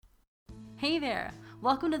Hey there!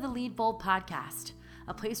 Welcome to the Lead Bold podcast,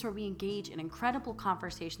 a place where we engage in incredible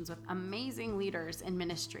conversations with amazing leaders in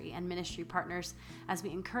ministry and ministry partners as we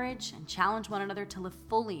encourage and challenge one another to live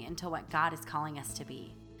fully into what God is calling us to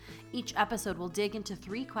be. Each episode will dig into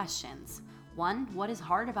 3 questions. 1, what is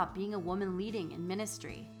hard about being a woman leading in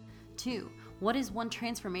ministry? 2, what is one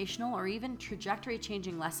transformational or even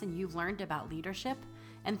trajectory-changing lesson you've learned about leadership?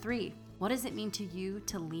 And 3, what does it mean to you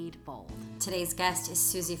to lead bold? Today's guest is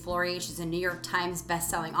Susie Flory. She's a New York Times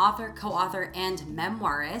bestselling author, co-author, and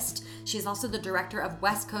memoirist. She's also the director of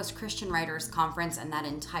West Coast Christian Writers Conference and that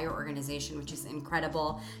entire organization, which is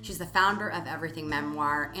incredible. She's the founder of Everything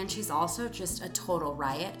Memoir, and she's also just a total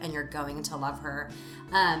riot, and you're going to love her.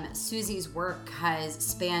 Susie's work has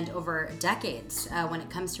spanned over decades when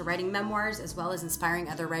it comes to writing memoirs, as well as inspiring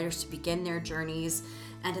other writers to begin their journeys.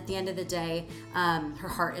 And at the end of the day, her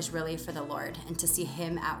heart is really for the Lord and to see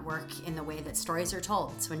Him at work in the way that stories are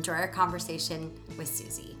told. So enjoy our conversation with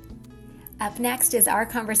Susie. Up next is our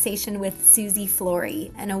conversation with Susie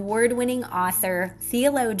Flory, an award-winning author,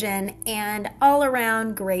 theologian, and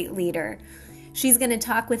all-around great leader. She's going to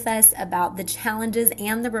talk with us about the challenges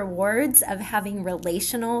and the rewards of having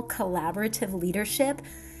relational, collaborative leadership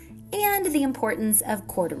and the importance of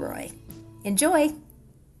corduroy. Enjoy!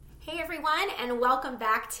 Hey everyone, and welcome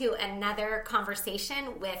back to another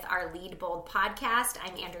conversation with our Lead Bold podcast.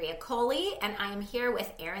 I'm Andrea Coley, and I'm here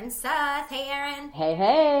with Erin Suth. Hey Erin.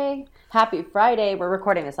 Hey. Happy Friday. We're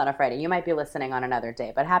recording this on a Friday. You might be listening on another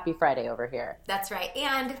day, but happy Friday over here. That's right.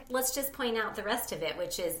 And let's just point out the rest of it,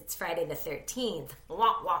 which is it's Friday the 13th.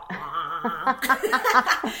 Wah, wah, wah.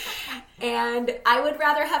 And I would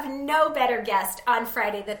rather have no better guest on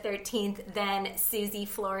Friday the 13th than Susie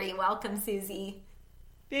Flory. Welcome, Susie.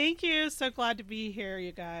 Thank you. So glad to be here,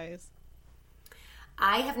 you guys.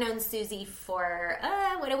 I have known Susie for,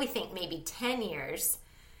 what do we think, maybe 10 years.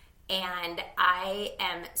 And I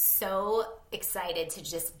am so excited to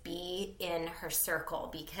just be in her circle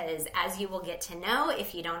because as you will get to know,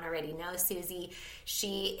 if you don't already know Susie,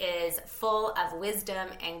 she is full of wisdom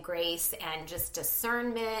and grace and just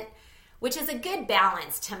discernment, which is a good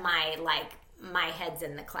balance to my head's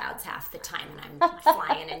in the clouds half the time and I'm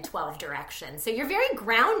flying in 12 directions. So you're very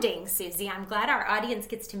grounding, Susie. I'm glad our audience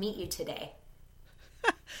gets to meet you today.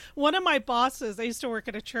 One of my bosses, I used to work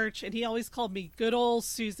at a church, and he always called me good old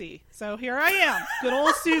Susie. So here I am, good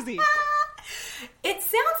old Susie. It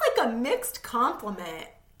sounds like a mixed compliment,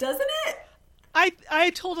 doesn't it? I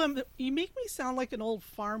told him, you make me sound like an old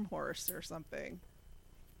farm horse or something.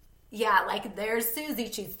 Yeah, like there's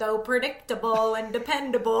Susie. She's so predictable and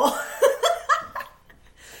dependable.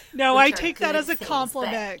 No, I take that as a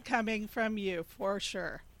compliment coming from you, for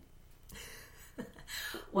sure.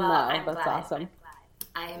 Well, no, I'm that's glad. awesome.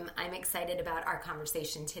 I'm excited about our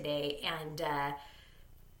conversation today, and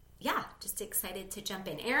just excited to jump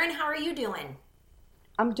in. Erin, how are you doing?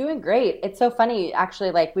 I'm doing great. It's so funny,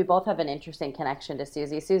 actually, we both have an interesting connection to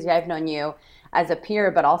Susie. Susie, I've known you as a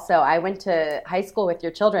peer, but also I went to high school with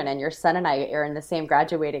your children, and your son and I are in the same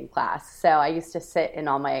graduating class. So I used to sit in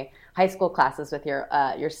all my high school classes with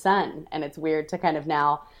your son, and it's weird to kind of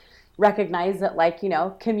now recognize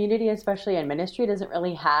that, community, especially in ministry, doesn't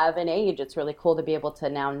really have an age. It's really cool to be able to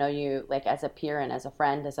now know you, as a peer and as a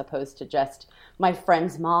friend, as opposed to just my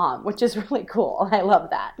friend's mom, which is really cool. I love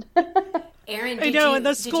that. Erin,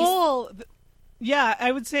 yeah,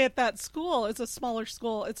 I would say at that school, it's a smaller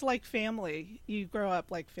school. It's like family. You grow up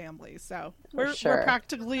like family. So we're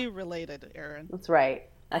practically related, Erin. That's right.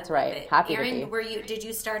 Happy Erin, to be. Did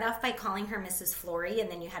you start off by calling her Mrs. Flory and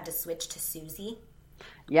then you had to switch to Susie?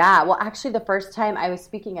 Yeah, well, actually, the first time I was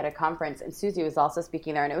speaking at a conference, and Susie was also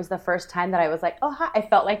speaking there, and it was the first time that I was like, oh, hi. I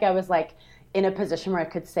felt like I was in a position where I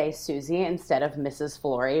could say Susie instead of Mrs.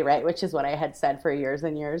 Flory, right, which is what I had said for years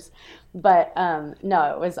and years. But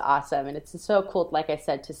no, it was awesome, and it's so cool, like I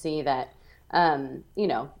said, to see that,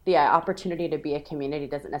 the opportunity to be a community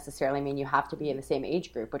doesn't necessarily mean you have to be in the same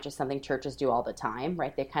age group, which is something churches do all the time,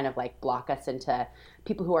 right? They kind of block us into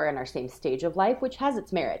people who are in our same stage of life, which has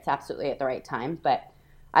its merits, absolutely, at the right time. But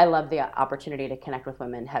I love the opportunity to connect with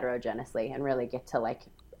women heterogeneously and really get to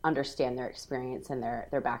understand their experience and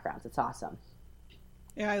their backgrounds. It's awesome.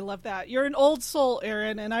 Yeah, I love that. You're an old soul,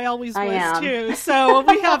 Erin, and I always was am. Too. So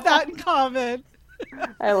we have that in common.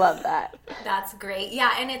 I love that. That's great.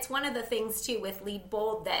 Yeah, and it's one of the things, too, with Lead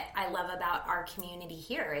Bold that I love about our community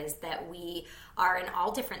here is that we are in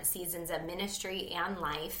all different seasons of ministry and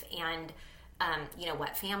life and,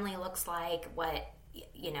 what family looks like, what,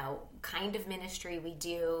 kind of ministry we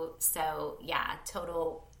do. So, yeah,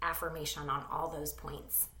 total affirmation on all those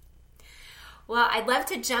points. Well, I'd love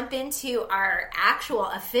to jump into our actual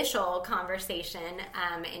official conversation.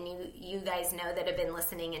 And you guys know that have been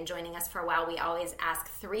listening and joining us for a while. We always ask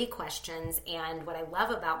 3 questions. And what I love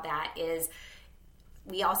about that is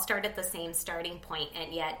we all start at the same starting point.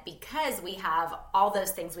 And yet, because we have all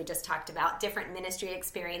those things we just talked about, different ministry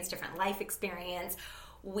experience, different life experience,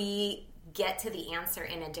 we get to the answer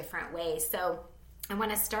in a different way. So I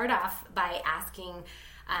want to start off by asking,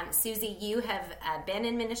 Susie, you have been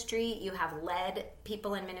in ministry, you have led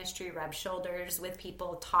people in ministry, rubbed shoulders with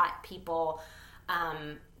people, taught people.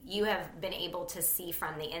 You have been able to see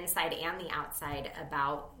from the inside and the outside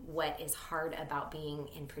about what is hard about being,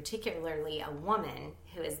 in particularly, a woman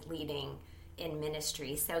who is leading in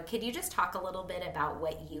ministry. So could you just talk a little bit about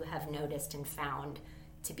what you have noticed and found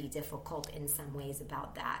to be difficult in some ways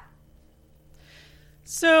about that?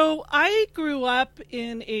 So I grew up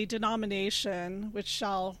in a denomination, which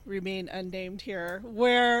shall remain unnamed here,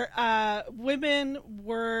 where women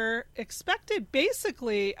were expected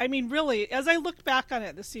basically, I mean, really, as I look back on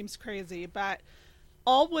it, this seems crazy, but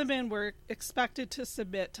all women were expected to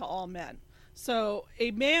submit to all men. So a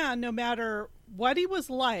man, no matter what he was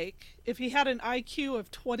like, if he had an IQ of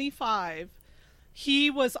 25, he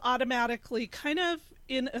was automatically kind of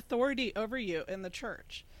in authority over you in the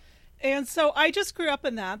church. And so I just grew up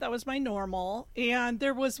in that. That was my normal. And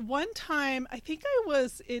there was one time, I think I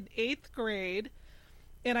was in 8th grade,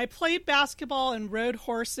 and I played basketball and rode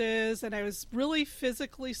horses, and I was really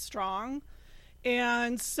physically strong.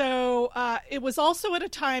 And so it was also at a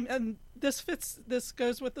time, and this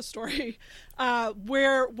goes with the story,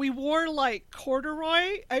 where we wore like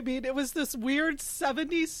corduroy. I mean, it was this weird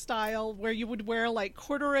 70s style where you would wear like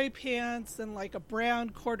corduroy pants and like a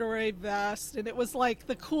brown corduroy vest. And it was like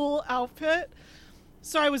the cool outfit.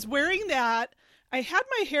 So I was wearing that. I had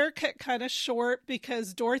my hair cut kind of short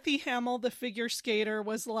because Dorothy Hamill, the figure skater,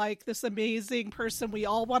 was like this amazing person. We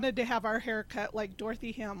all wanted to have our hair cut like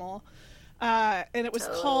Dorothy Hamill. And it was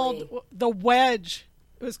called the wedge.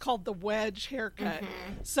 It was called the wedge haircut.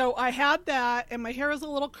 Mm-hmm. So I had that, and my hair was a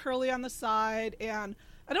little curly on the side, and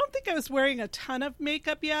I don't think I was wearing a ton of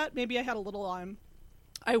makeup yet. Maybe I had a little on.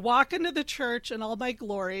 I walk into the church in all my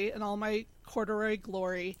glory and all my corduroy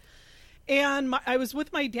glory, and I was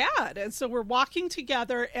with my dad, and so we're walking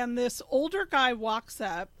together, and this older guy walks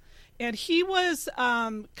up, and he was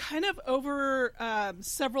kind of over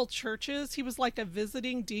several churches. He was like a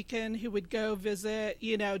visiting deacon who would go visit,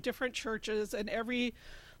 different churches. And every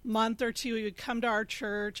month or two, he would come to our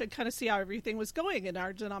church and kind of see how everything was going in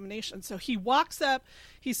our denomination. So he walks up,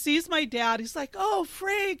 he sees my dad. He's like, "Oh,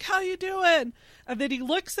 Frank, how you doing?" And then he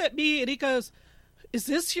looks at me and he goes, "Is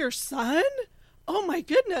this your son? Oh, my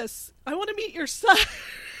goodness. I want to meet your son."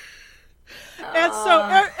 And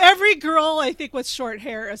so every girl, I think, with short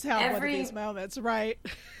hair has had one of these moments, right?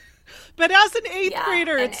 But as an 8th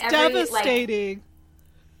grader, it's devastating.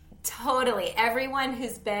 Totally. Everyone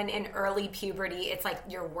who's been in early puberty, it's like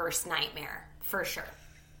your worst nightmare, for sure.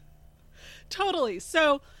 Totally.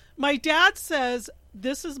 So my dad says,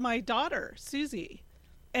 "This is my daughter, Susie."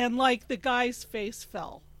 And like the guy's face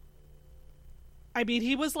fell. I mean,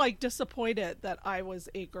 he was like disappointed that I was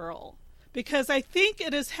a girl. Because I think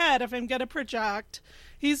in his head, if I'm going to project,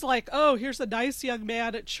 he's like, "Oh, here's a nice young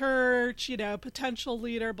man at church, potential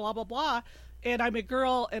leader, blah, blah, blah." And I'm a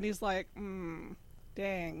girl, and he's like,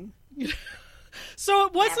 dang. So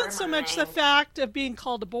it wasn't so much the fact of being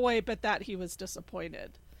called a boy, but that he was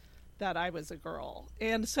disappointed that I was a girl.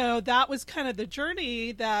 And so that was kind of the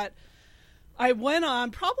journey that I went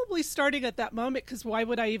on, probably starting at that moment, because why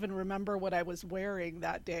would I even remember what I was wearing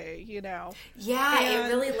that day, Yeah, it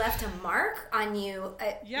really left a mark on you.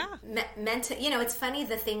 It's funny,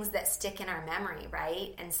 the things that stick in our memory,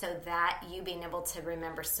 right? And so that you being able to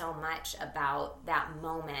remember so much about that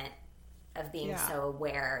moment of being so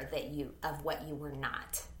aware of what you were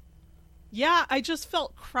not. Yeah, I just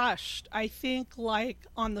felt crushed, I think, like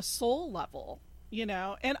on the soul level,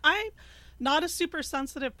 and I'm not a super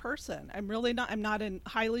sensitive person. I'm really not. I'm not a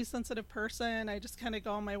highly sensitive person. I just kind of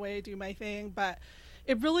go on my way, do my thing. But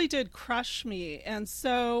it really did crush me. And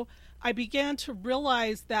so I began to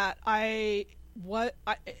realize that the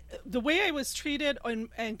way I was treated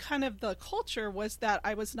and kind of the culture was that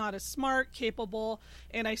I was not as smart, capable,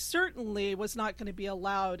 and I certainly was not going to be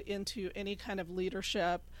allowed into any kind of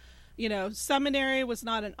leadership. Seminary was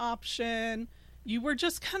not an option. You were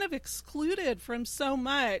just kind of excluded from so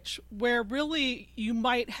much where really you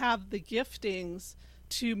might have the giftings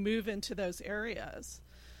to move into those areas.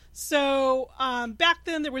 So back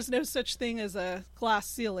then there was no such thing as a glass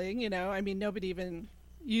ceiling, I mean, nobody even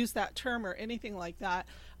used that term or anything like that.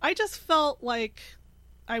 I just felt like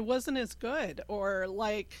I wasn't as good, or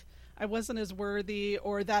like I wasn't as worthy,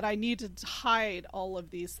 or that I needed to hide all of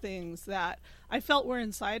these things that I felt were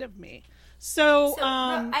inside of me. So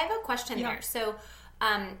I have a question there. So,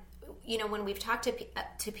 when we've talked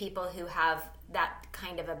to people who have that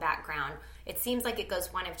kind of a background, it seems like it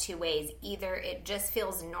goes one of two ways. Either it just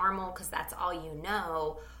feels normal because that's all you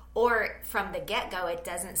know, or from the get-go, it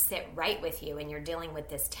doesn't sit right with you and you're dealing with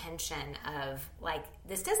this tension of like,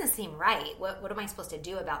 this doesn't seem right. What am I supposed to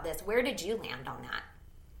do about this? Where did you land on that?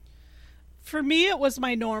 For me, it was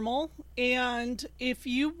my normal. And if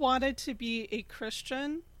you wanted to be a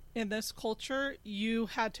Christian in this culture, you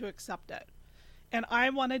had to accept it. And I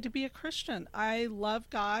wanted to be a Christian. I love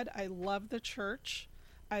God. I love the church.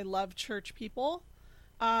 I love church people.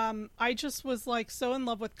 I just was like so in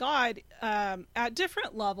love with God at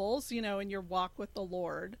different levels, in your walk with the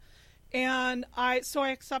Lord. And so I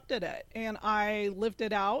accepted it and I lived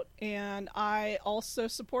it out, and I also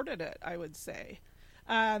supported it, I would say.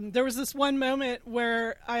 There was this one moment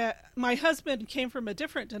where my husband came from a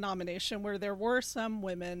different denomination where there were some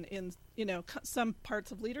women in, some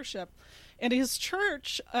parts of leadership. And his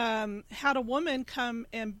church had a woman come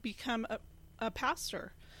and become a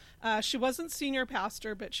pastor. She wasn't senior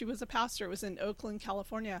pastor, but she was a pastor. It was in Oakland,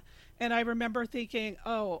 California. And I remember thinking,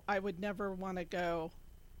 oh, I would never want to go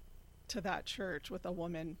to that church with a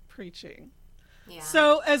woman preaching. Yeah.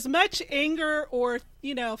 So as much anger or,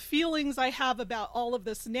 feelings I have about all of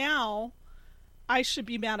this now, I should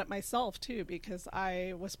be mad at myself too, because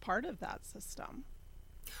I was part of that system.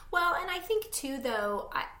 Well, and I think too,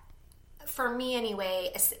 though, for me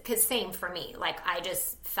anyway, because same for me, like I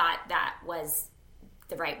just thought that was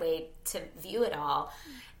the right way to view it all.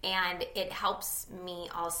 And it helps me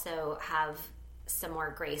also have some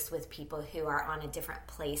more grace with people who are on a different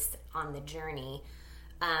place on the journey.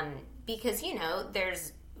 Because,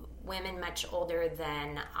 there's women much older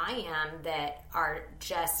than I am that are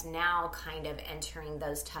just now kind of entering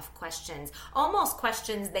those tough questions, almost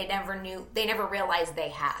questions they never realized they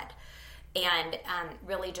had. And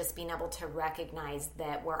really just being able to recognize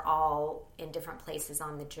that we're all in different places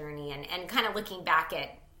on the journey, and kind of looking back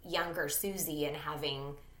at younger Susie and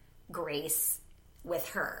having grace with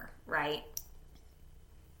her, right?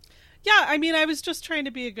 Yeah, I was just trying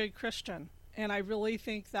to be a good Christian. And I really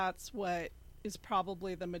think that's what is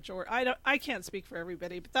probably the majority. I can't speak for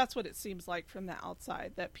everybody, but that's what it seems like from the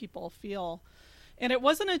outside that people feel. And it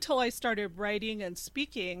wasn't until I started writing and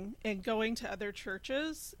speaking and going to other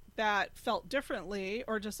churches that felt differently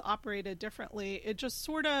or just operated differently. It just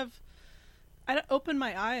sort of opened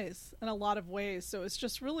my eyes in a lot of ways. So it's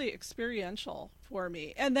just really experiential for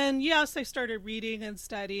me. And then, yes, I started reading and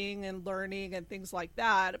studying and learning and things like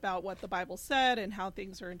that about what the Bible said and how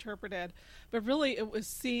things are interpreted. But really, it was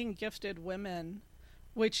seeing gifted women,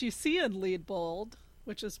 which you see in Lead Bold,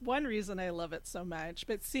 which is one reason I love it so much,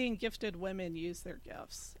 but seeing gifted women use their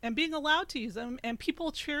gifts and being allowed to use them and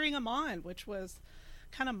people cheering them on, which was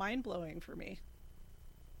kind of mind-blowing for me.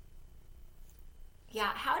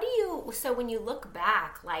 Yeah, so when you look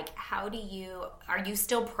back, like, are you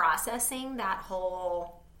still processing that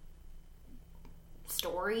whole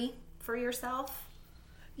story for yourself?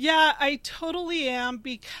 Yeah, I totally am,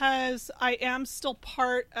 because I am still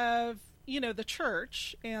part of, the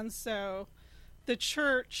church. And so the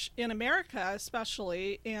church in America,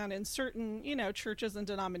 especially, and in certain, churches and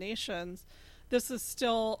denominations, this is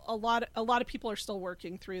still a lot of people are still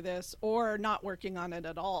working through this or not working on it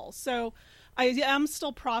at all. So I am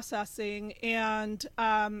still processing, and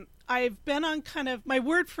I've been on kind of my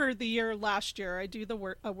word for the year last year. I do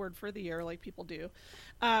a word for the year like people do,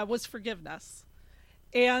 was forgiveness.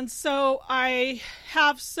 And so I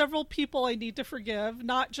have several people I need to forgive,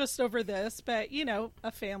 not just over this, but,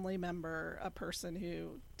 a family member, a person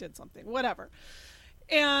who did something, whatever.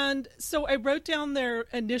 And so I wrote down their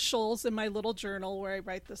initials in my little journal where I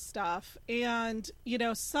write this stuff. And,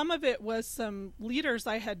 some of it was some leaders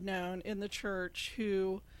I had known in the church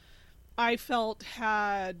who I felt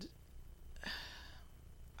had,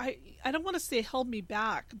 I don't want to say held me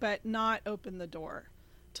back, but not opened the door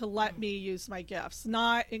to let me use my gifts,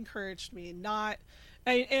 not encouraged me,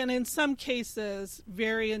 and in some cases,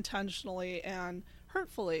 very intentionally and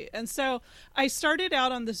hurtfully. And so I started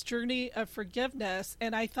out on this journey of forgiveness,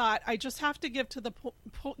 and I thought I just have to get to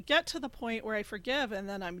the point where I forgive, and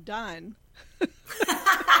then I'm done.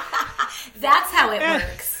 That's how it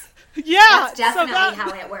works. Yeah, that's definitely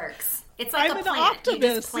how it works. It's like I'm a plant. An optimist. You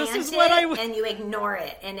just plant this is what and you ignore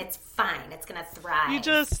it, and it's fine. It's going to thrive. You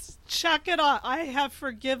just check it off. I have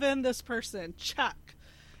forgiven this person. Check.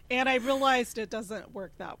 And I realized it doesn't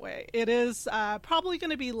work that way. It is probably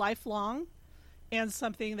going to be lifelong and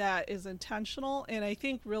something that is intentional. And I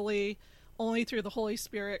think really only through the Holy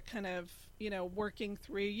Spirit kind of, working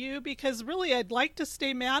through you, because really I'd like to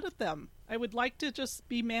stay mad at them. I would like to just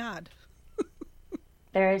be mad.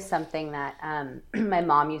 There is something that my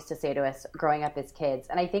mom used to say to us growing up as kids,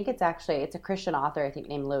 and I think it's a Christian author, I think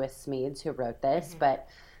named Lewis Smedes, who wrote this, but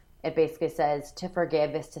it basically says to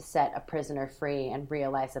forgive is to set a prisoner free and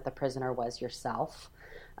realize that the prisoner was yourself.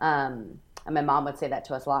 And my mom would say that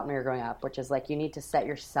to us a lot when we were growing up, which is like, you need to set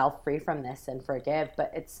yourself free from this and forgive.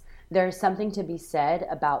 But there's something to be said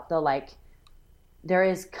about there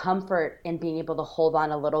is comfort in being able to hold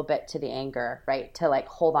on a little bit to the anger, right? To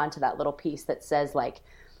hold on to that little piece that says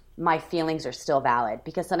my feelings are still valid.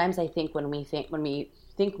 Because sometimes I think when we think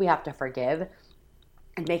we have to forgive,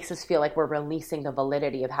 it makes us feel like we're releasing the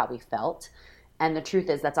validity of how we felt. And the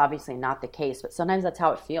truth is that's obviously not the case, but sometimes that's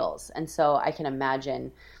how it feels. And so I can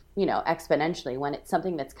imagine, exponentially when it's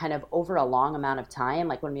something that's kind of over a long amount of time,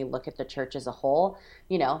 like when we look at the church as a whole,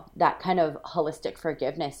 that kind of holistic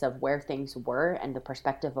forgiveness of where things were and the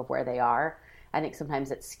perspective of where they are. I think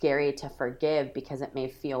sometimes it's scary to forgive because it may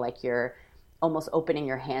feel like you're almost opening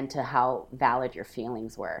your hand to how valid your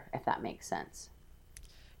feelings were, if that makes sense.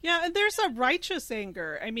 Yeah, and there's a righteous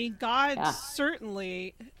anger. I mean, God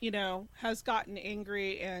certainly, has gotten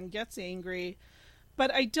angry and gets angry,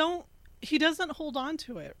 but he doesn't hold on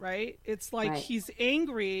to it, right? It's like he's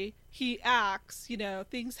angry, he acts,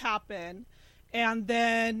 things happen, and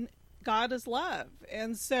then God is love.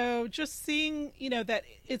 And so just seeing, that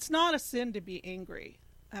it's not a sin to be angry.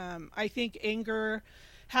 I think anger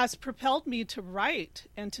has propelled me to write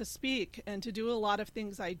and to speak and to do a lot of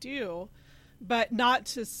things I do, but not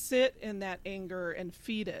to sit in that anger and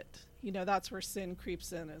feed it. That's where sin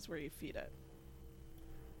creeps in, is where you feed it.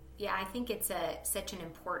 Yeah, I think it's such an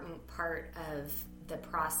important part of the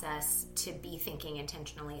process to be thinking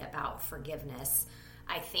intentionally about forgiveness.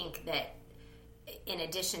 I think that in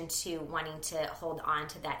addition to wanting to hold on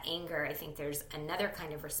to that anger, I think there's another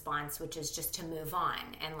kind of response, which is just to move on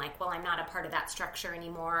and I'm not a part of that structure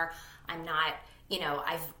anymore. I'm not,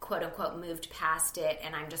 I've quote unquote moved past it,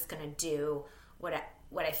 and I'm just going to do what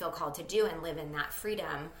I feel called to do and live in that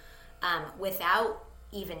freedom without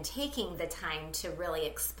even taking the time to really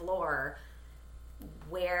explore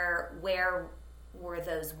where were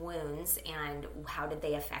those wounds and how did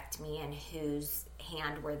they affect me and whose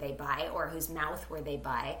hand were they by or whose mouth were they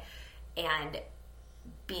by, and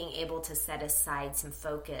being able to set aside some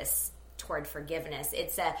focus toward forgiveness.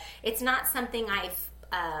 It's not something I've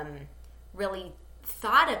really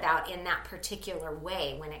thought about in that particular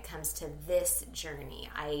way when it comes to this journey.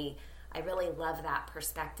 I really love that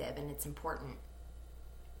perspective, and it's important.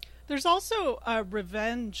 There's also a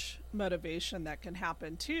revenge motivation that can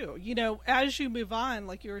happen too. As you move on,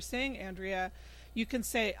 like you were saying, Andrea, you can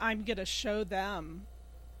say, I'm going to show them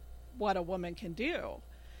what a woman can do.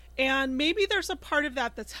 And maybe there's a part of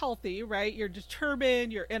that that's healthy, right? You're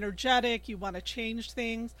determined, you're energetic, you want to change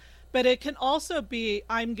things. But it can also be,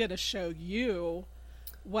 I'm going to show you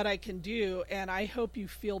what I can do, and I hope you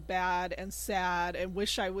feel bad and sad and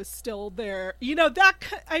wish I was still there.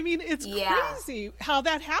 It's crazy how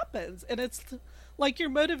that happens. And it's like your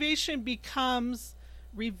motivation becomes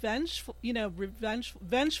revengeful. And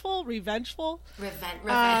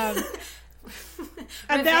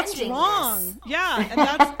that's wrong. Yeah. And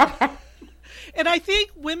that's, and I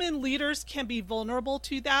think women leaders can be vulnerable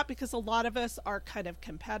to that because a lot of us are kind of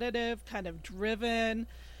competitive, kind of driven,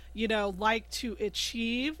 like to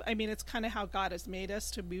achieve. It's kind of how God has made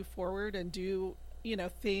us to move forward and do,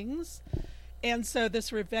 things. And so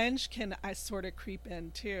this revenge can sort of creep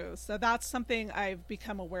in too. So that's something I've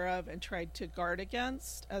become aware of and tried to guard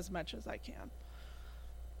against as much as I can.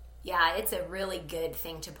 Yeah, it's a really good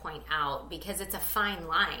thing to point out because it's a fine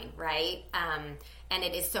line, right? And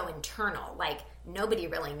it is so internal. Nobody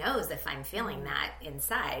really knows if I'm feeling that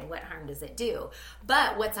inside. What harm does it do?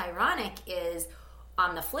 But what's ironic is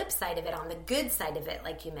on the flip side of it, on the good side of it,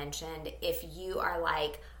 like you mentioned, if you are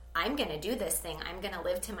like, I'm going to do this thing, I'm going to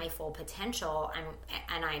live to my full potential, and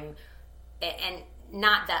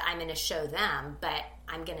not that I'm going to show them, but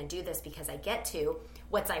I'm going to do this because I get to.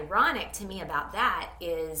 What's ironic to me about that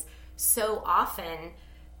is so often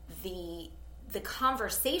the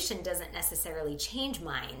conversation doesn't necessarily change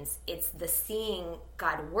minds. It's the seeing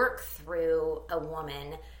God work through a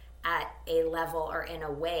woman at a level or in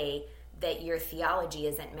a way that your theology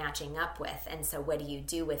isn't matching up with. And so what do you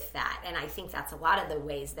do with that? And I think that's a lot of the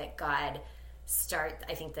ways that I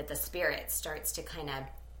think that the Spirit starts to kind of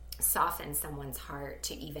soften someone's heart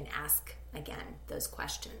to even ask, again, those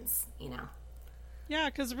questions, Yeah,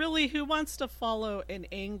 because really, who wants to follow an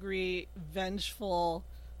angry, vengeful,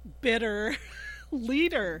 bitter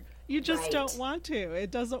leader? You just don't want to.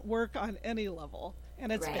 It doesn't work on any level,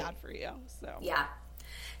 and it's bad for you. So yeah.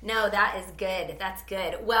 No, that is good. That's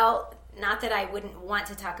good. Well, not that I wouldn't want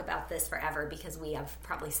to talk about this forever because we have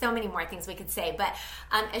probably so many more things we could say. But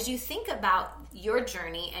as you think about your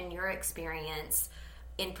journey and your experience,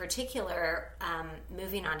 in particular,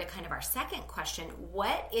 moving on to kind of our second question,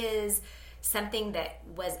 what is something that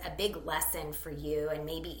was a big lesson for you and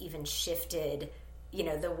maybe even shifted,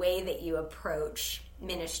 the way that you approach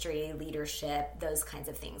ministry, leadership, those kinds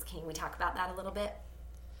of things? Can we talk about that a little bit?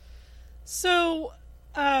 So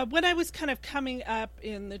when I was kind of coming up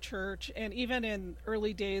in the church, and even in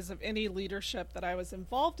early days of any leadership that I was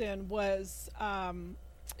involved in,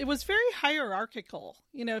 it was very hierarchical.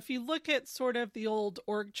 If you look at sort of the old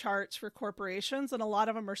org charts for corporations, and a lot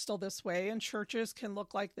of them are still this way, and churches can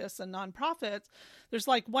look like this, and nonprofits, there's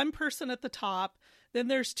like one person at the top, then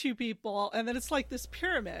there's two people, and then it's like this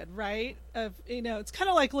pyramid, right? It's kind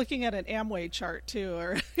of like looking at an Amway chart too,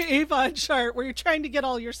 or Avon chart, where you're trying to get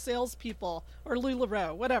all your salespeople, or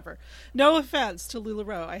LuLaRoe, whatever. No offense to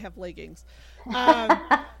LuLaRoe, I have leggings.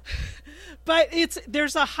 But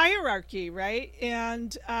there's a hierarchy, right?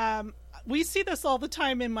 And we see this all the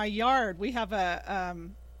time in my yard. We have a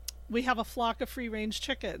flock of free range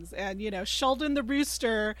chickens, and Sheldon the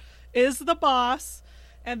rooster is the boss,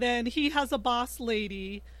 and then he has a boss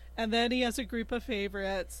lady, and then he has a group of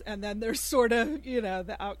favorites, and then there's sort of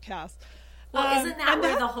the outcasts. Well, isn't that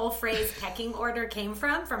where the whole phrase pecking order came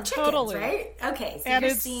from? From chickens, totally. Right? Okay, so and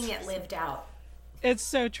you're seeing it lived out. It's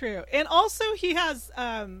so true. And also he has,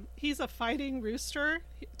 he's a fighting rooster.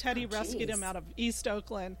 Teddy rescued him out of East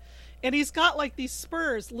Oakland. And he's got like these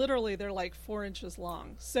spurs, literally they're like 4 inches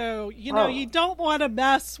long. So, you don't want to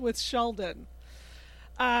mess with Sheldon.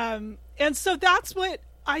 And so that's what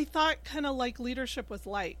I thought kind of like leadership was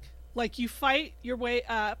like. Like you fight your way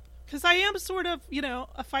up, because I am sort of,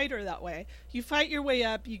 a fighter that way. You fight your way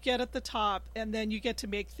up, you get at the top, and then you get to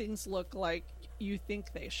make things look like you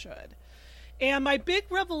think they should. And my big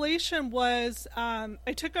revelation was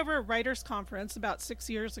I took over a writers' conference about 6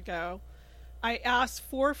 years ago. I asked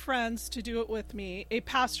 4 friends to do it with me. A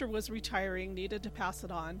pastor was retiring, needed to pass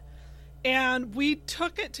it on. And we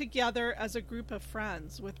took it together as a group of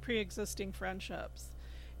friends with pre-existing friendships.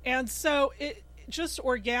 And so it just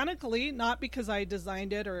organically, not because I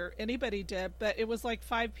designed it or anybody did, but it was like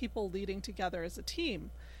 5 people leading together as a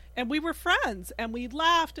team. And we were friends, and we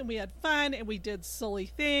laughed, and we had fun, and we did silly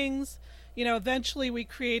things. Eventually we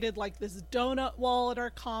created like this donut wall at our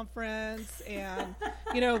conference, and,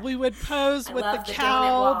 we would pose with the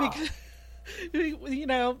cow because,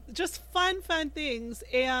 just fun things.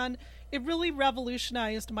 And it really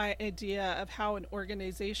revolutionized my idea of how an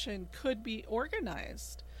organization could be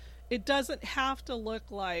organized. It doesn't have to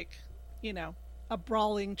look like, a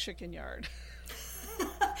brawling chicken yard.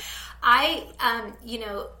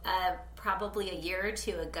 Probably a year or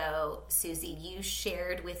two ago, Susie, you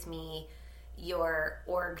shared with me your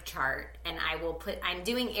org chart, and I'm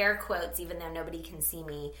doing air quotes even though nobody can see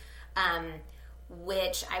me,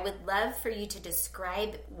 which I would love for you to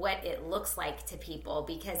describe what it looks like to people,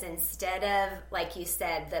 because instead of, like you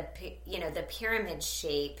said, the pyramid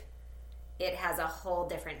shape, it has a whole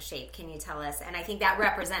different shape. Can you tell us? And I think that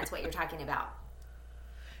represents what you're talking about.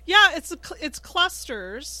 Yeah, it's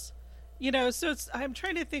clusters. So I'm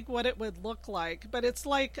trying to think what it would look like, but it's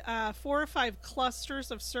like 4 or 5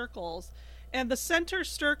 clusters of circles, and the center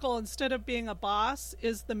circle, instead of being a boss,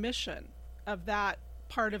 is the mission of that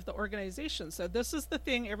part of the organization. So this is the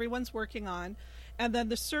thing everyone's working on, and then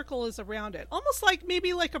the circle is around it, almost like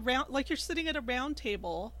maybe like you're sitting at a round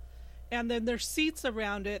table, and then there's seats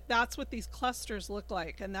around it. That's what these clusters look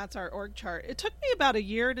like, and that's our org chart. It took me about a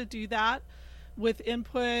year to do that, with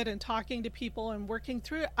input and talking to people and working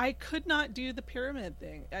through it. I could not do the pyramid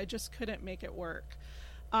thing. I just couldn't make it work.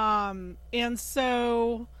 And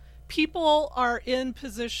so people are in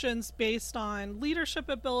positions based on leadership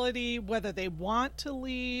ability, whether they want to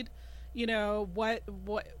lead, what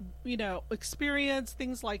experience,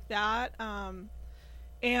 things like that.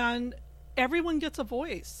 And everyone gets a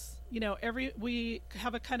voice. We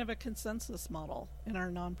have a kind of a consensus model in our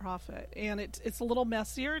nonprofit, and it's a little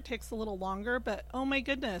messier. It takes a little longer, but oh my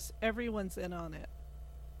goodness, everyone's in on it.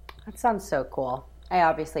 That sounds so cool. I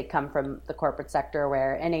obviously come from the corporate sector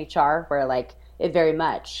where in HR, where like it very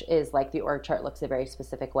much is like the org chart looks a very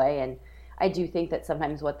specific way. And I do think that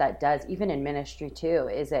sometimes what that does, even in ministry too,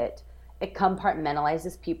 is it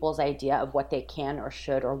compartmentalizes people's idea of what they can or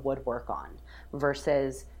should or would work on,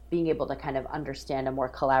 versus being able to kind of understand a more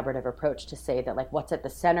collaborative approach to say that like what's at the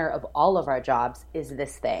center of all of our jobs is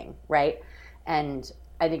this thing, right? And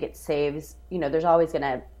I think it saves, there's always going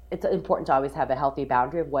to it's important to always have a healthy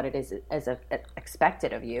boundary of what it is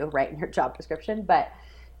expected of you, right, in your job description. But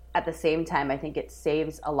at the same time, I think it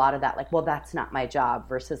saves a lot of that, like, well, that's not my job,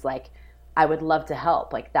 versus like, I would love to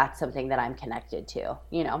help. Like, that's something that I'm connected to,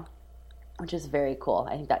 which is very cool.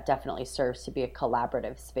 I think that definitely serves to be a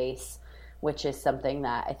collaborative space, which is something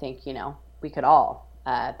that I think, we could all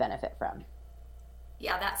benefit from.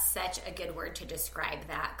 Yeah, that's such a good word to describe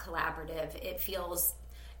that, collaborative. It feels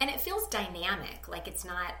dynamic. Like, it's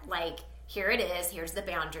not like, here it is, here's the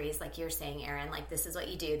boundaries, like you're saying, Erin, like, this is what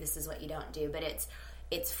you do, this is what you don't do. But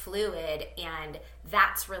it's fluid, and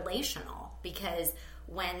that's relational, because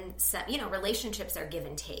when relationships are give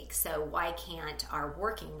and take. So why can't our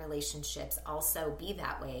working relationships also be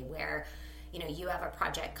that way, where you have a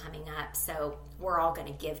project coming up, so we're all going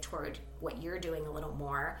to give toward what you're doing a little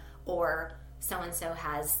more, or so-and-so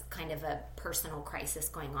has kind of a personal crisis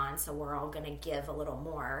going on, so we're all going to give a little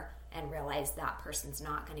more and realize that person's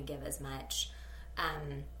not going to give as much.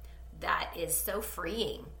 That is so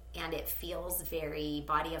freeing, and it feels very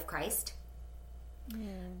body of Christ.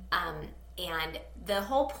 And the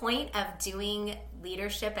whole point of doing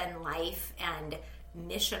leadership and life and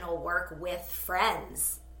missional work with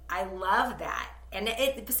friends, I love that. And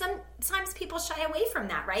sometimes people shy away from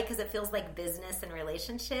that, right? Because it feels like business and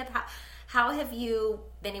relationship. How have you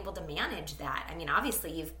been able to manage that? I mean,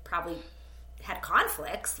 obviously you've probably had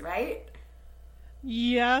conflicts, right?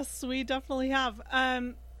 Yes, we definitely have.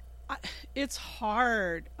 It's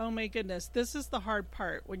hard. Oh my goodness. This is the hard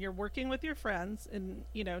part when you're working with your friends in,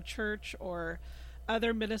 church or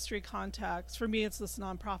other ministry contexts. For me, it's this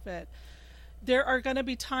nonprofit. There are going to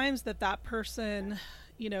be times that person,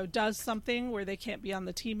 does something where they can't be on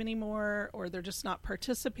the team anymore, or they're just not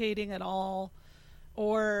participating at all.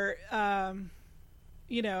 Or, there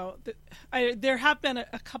have been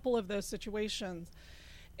a couple of those situations,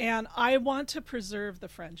 and I want to preserve the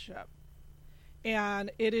friendship. And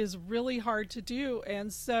it is really hard to do.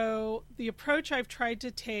 And so the approach I've tried to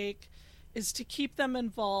take is to keep them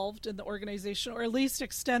involved in the organization, or at least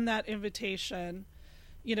extend that invitation,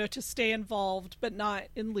 to stay involved, but not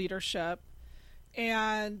in leadership,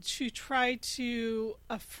 and to try to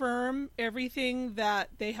affirm everything that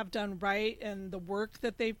they have done right and the work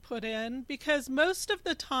that they've put in. Because most of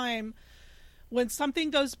the time when something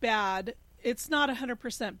goes bad, it's not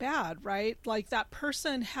 100% bad, right? Like, that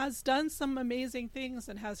person has done some amazing things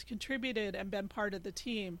and has contributed and been part of the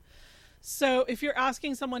team. So if you're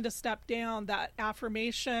asking someone to step down, that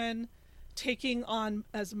affirmation, taking on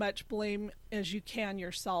as much blame as you can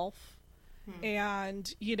yourself,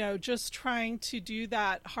 and, just trying to do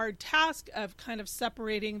that hard task of kind of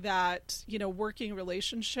separating that, working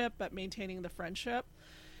relationship, but maintaining the friendship.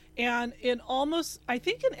 And I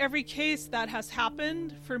think in every case that has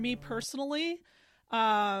happened for me personally,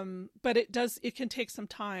 but it can take some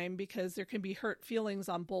time, because there can be hurt feelings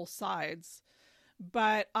on both sides.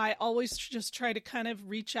 But I always just try to kind of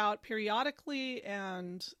reach out periodically,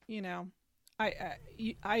 and,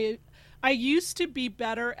 I used to be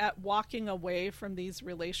better at walking away from these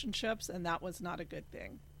relationships, and that was not a good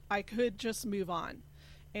thing. I could just move on.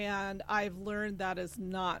 And I've learned that is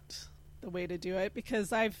not the way to do it,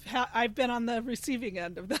 because I've been on the receiving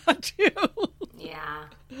end of that too. Yeah,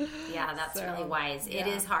 that's really wise. Yeah.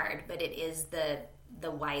 It is hard, but it is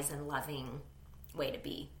the wise and loving way to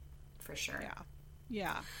be, for sure.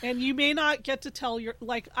 Yeah. And you may not get to tell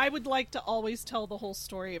I would like to always tell the whole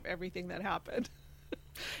story of everything that happened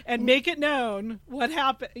and make it known what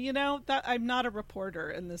happened. That I'm not a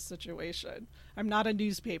reporter in this situation. I'm not a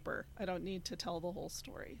newspaper. I don't need to tell the whole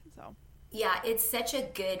story. So. Yeah, it's such a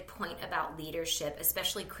good point about leadership,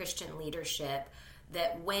 especially Christian leadership,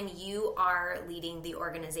 that when you are leading the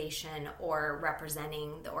organization or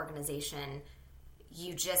representing the organization,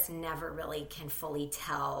 you just never really can fully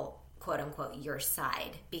tell, quote unquote, your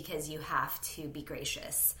side, because you have to be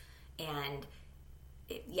gracious. And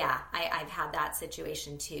I've had that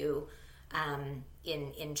situation too,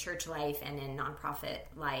 in church life and in nonprofit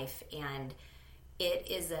life. And it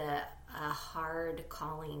is a hard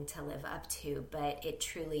calling to live up to, but it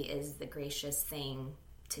truly is the gracious thing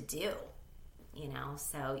to do,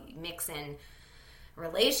 so you mix in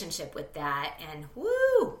relationship with that, and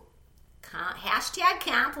woo, hashtag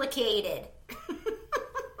complicated.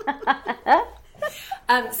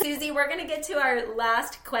 Susie, we're going to get to our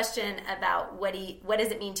last question about what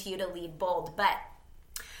does it mean to you to lead bold, but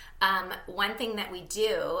one thing that we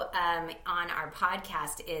do on our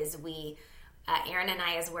podcast is Erin and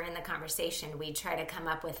I, as we're in the conversation, we try to come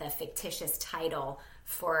up with a fictitious title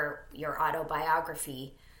for your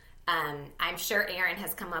autobiography. I'm sure Erin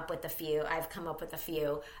has come up with a few. I've come up with a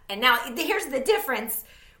few. And now here's the difference.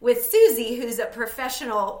 with Susie, who's a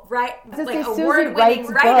professional Susie award-winning writes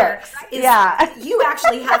writer, books. is Yeah. you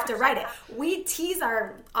actually have to write it. We tease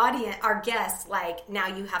our audience, our guests, like, now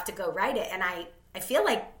you have to go write it, and I feel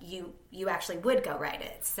like you actually would go write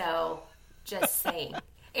it. So, just saying.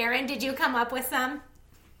 Erin, did you come up with some?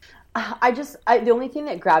 The only thing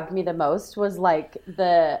that grabbed me the most was like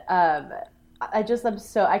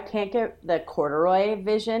I can't get the corduroy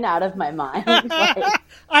vision out of my mind. Like,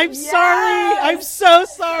 I'm sorry. I'm so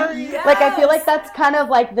sorry. Yes. like, I feel like that's kind of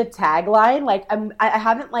like the tagline. Like, I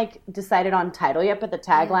haven't like decided on title yet, but the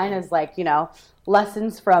tagline is like,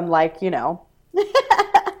 lessons from like,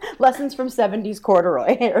 lessons from 70s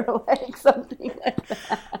corduroy or like something like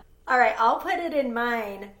that. All right, I'll put it in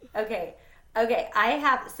mine. Okay,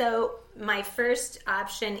 so my first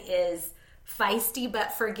option is feisty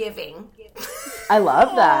but forgiving. I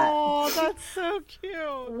love that. Oh, that's so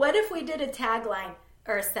cute. What if we did a tagline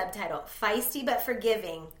or a subtitle? Feisty but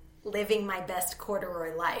forgiving, living my best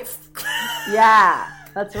corduroy life. Yeah,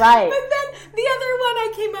 that's right. But then the other one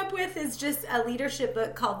I came up with is just a leadership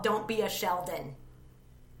book called Don't Be a Sheldon.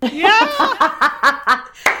 Yeah.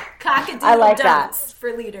 Cockadoodle I like don'ts that.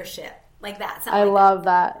 for leadership. Like that. I love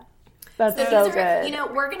that. That's so these are, good.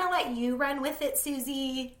 we're going to let you run with it,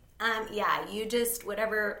 Susie. You just,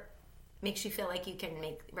 whatever makes you feel like you can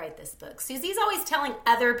write this book. Susie's always telling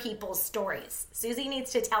other people's stories. Susie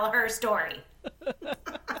needs to tell her story.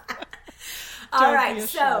 All right,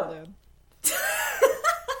 so.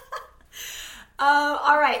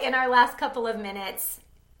 All right, in our last couple of minutes,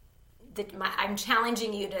 I'm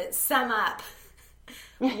challenging you to sum up.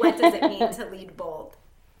 What does it mean to lead bold?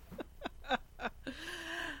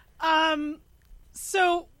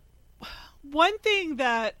 So one thing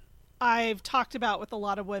that I've talked about with a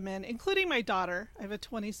lot of women, including my daughter, I have a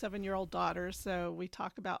 27-year-old daughter, so we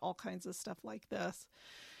talk about all kinds of stuff like this,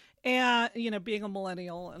 and, being a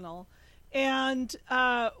millennial and all. And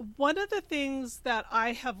one of the things that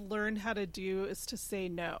I have learned how to do is to say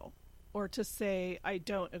no, or to say I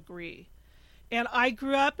don't agree. And I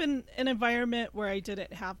grew up in an environment where I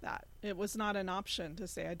didn't have that. It was not an option to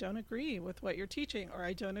say I don't agree with what you're teaching, or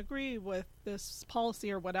I don't agree with this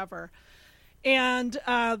policy or whatever. And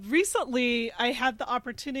recently I had the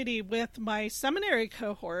opportunity with my seminary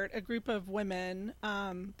cohort, a group of women.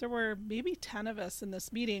 There were maybe 10 of us in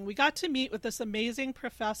this meeting. We got to meet with this amazing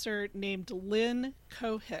professor named Lynn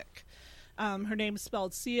Cohick. Her name's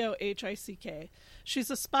spelled Cohick.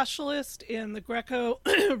 She's a specialist in the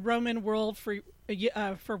Greco-Roman world for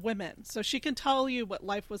women. So she can tell you what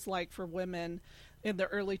life was like for women in the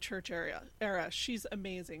early church era. She's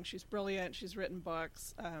amazing. She's brilliant. She's written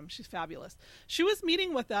books. She's fabulous. She was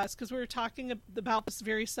meeting with us because we were talking about this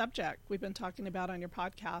very subject we've been talking about on your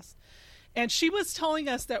podcast. And she was telling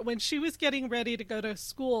us that when she was getting ready to go to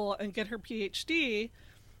school and get her PhD,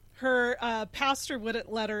 her pastor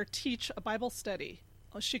wouldn't let her teach a Bible study.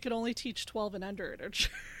 She could only teach 12 and under at her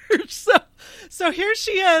church. So here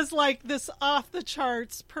she is, like this off the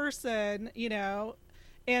charts person,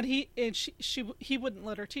 and he wouldn't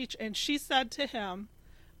let her teach. And she said to him,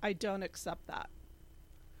 I don't accept that.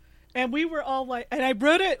 And we were all like, and I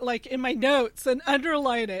wrote it like in my notes and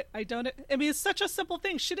underlined it. It's such a simple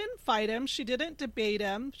thing. She didn't fight him. She didn't debate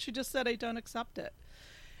him. She just said, I don't accept it.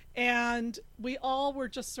 And we all were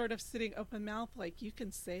just sort of sitting open mouth, like, you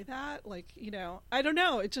can say that? Like, I don't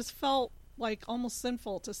know. It just felt like almost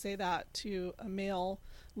sinful to say that to a male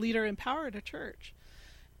leader in power at a church.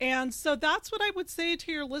 And so that's what I would say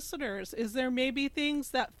to your listeners, is there may be things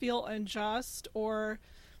that feel unjust or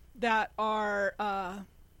that are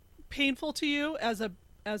painful to you as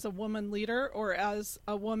a woman leader or as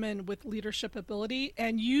a woman with leadership ability,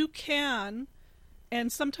 and you can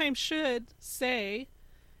and sometimes should say,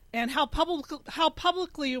 and how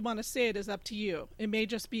publicly you want to say it is up to you. It may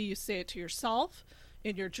just be you say it to yourself,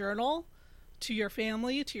 in your journal, to your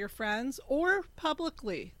family, to your friends, or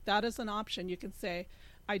publicly. That is an option. You can say,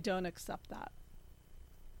 I don't accept that.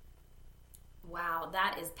 Wow,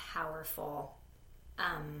 that is powerful.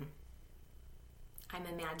 I'm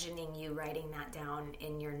imagining you writing that down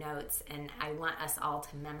in your notes, and I want us all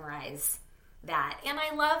to memorize that. And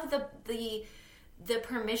I love the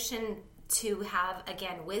permission to have,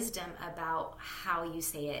 again, wisdom about how you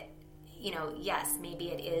say it. Yes, maybe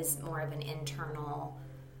it is more of an internal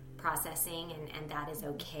processing, and that is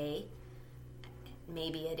okay.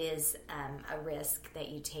 Maybe it is a risk that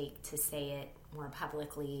you take to say it more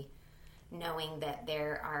publicly, knowing that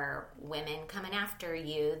there are women coming after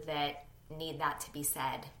you that need that to be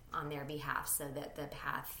said on their behalf, so that the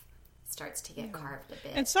path starts to get carved a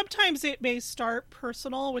bit. And sometimes it may start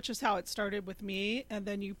personal, which is how it started with me, and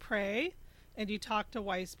then you pray, and you talk to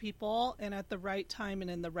wise people, and at the right time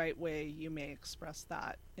and in the right way, you may express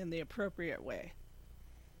that in the appropriate way.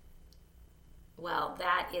 Well,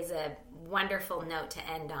 that is a wonderful note to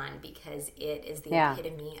end on, because it is the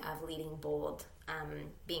epitome of leading bold,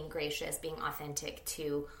 being gracious, being authentic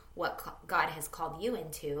to what God has called you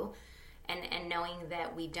into, and knowing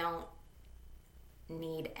that we don't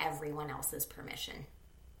need everyone else's permission.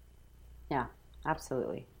 Yeah,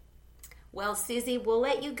 absolutely. Well, Susie, we'll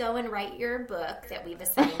let you go and write your book that we've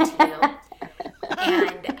assigned to you.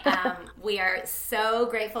 And we are so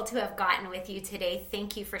grateful to have gotten with you today.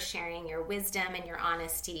 Thank you for sharing your wisdom and your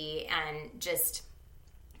honesty and just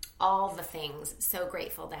all the things. So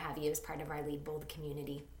grateful to have you as part of our Lead Bold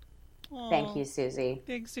community. Aww. Thank you, Susie.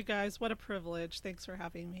 Thanks, you guys. What a privilege. Thanks for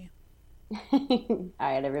having me. All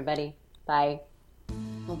right, everybody. Bye.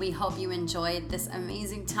 Well, we hope you enjoyed this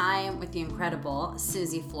amazing time with the incredible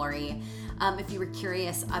Susie Flory. If you were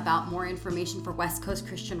curious about more information for West Coast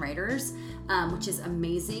Christian Writers, which is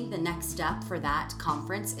amazing, the next step for that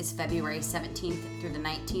conference is February 17th through the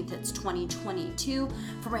 19th. It's 2022.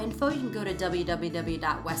 For more info, you can go to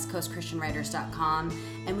www.westcoastchristianwriters.com.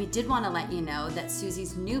 And we did want to let you know that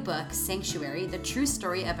Susie's new book, Sanctuary, The True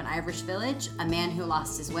Story of an Irish Village, a Man Who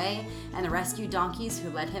Lost His Way, and the Rescue Donkeys Who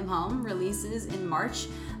Led Him Home, releases in March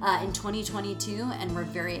in 2022. And we're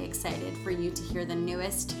very excited for you to hear the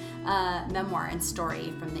newest memoir and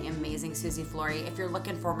story from the amazing Susie Flory. If you're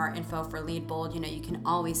looking for more info for Lead Bold, you can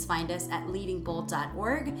always find us at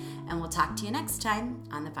leadingbold.org, and we'll talk to you next time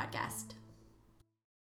on the podcast.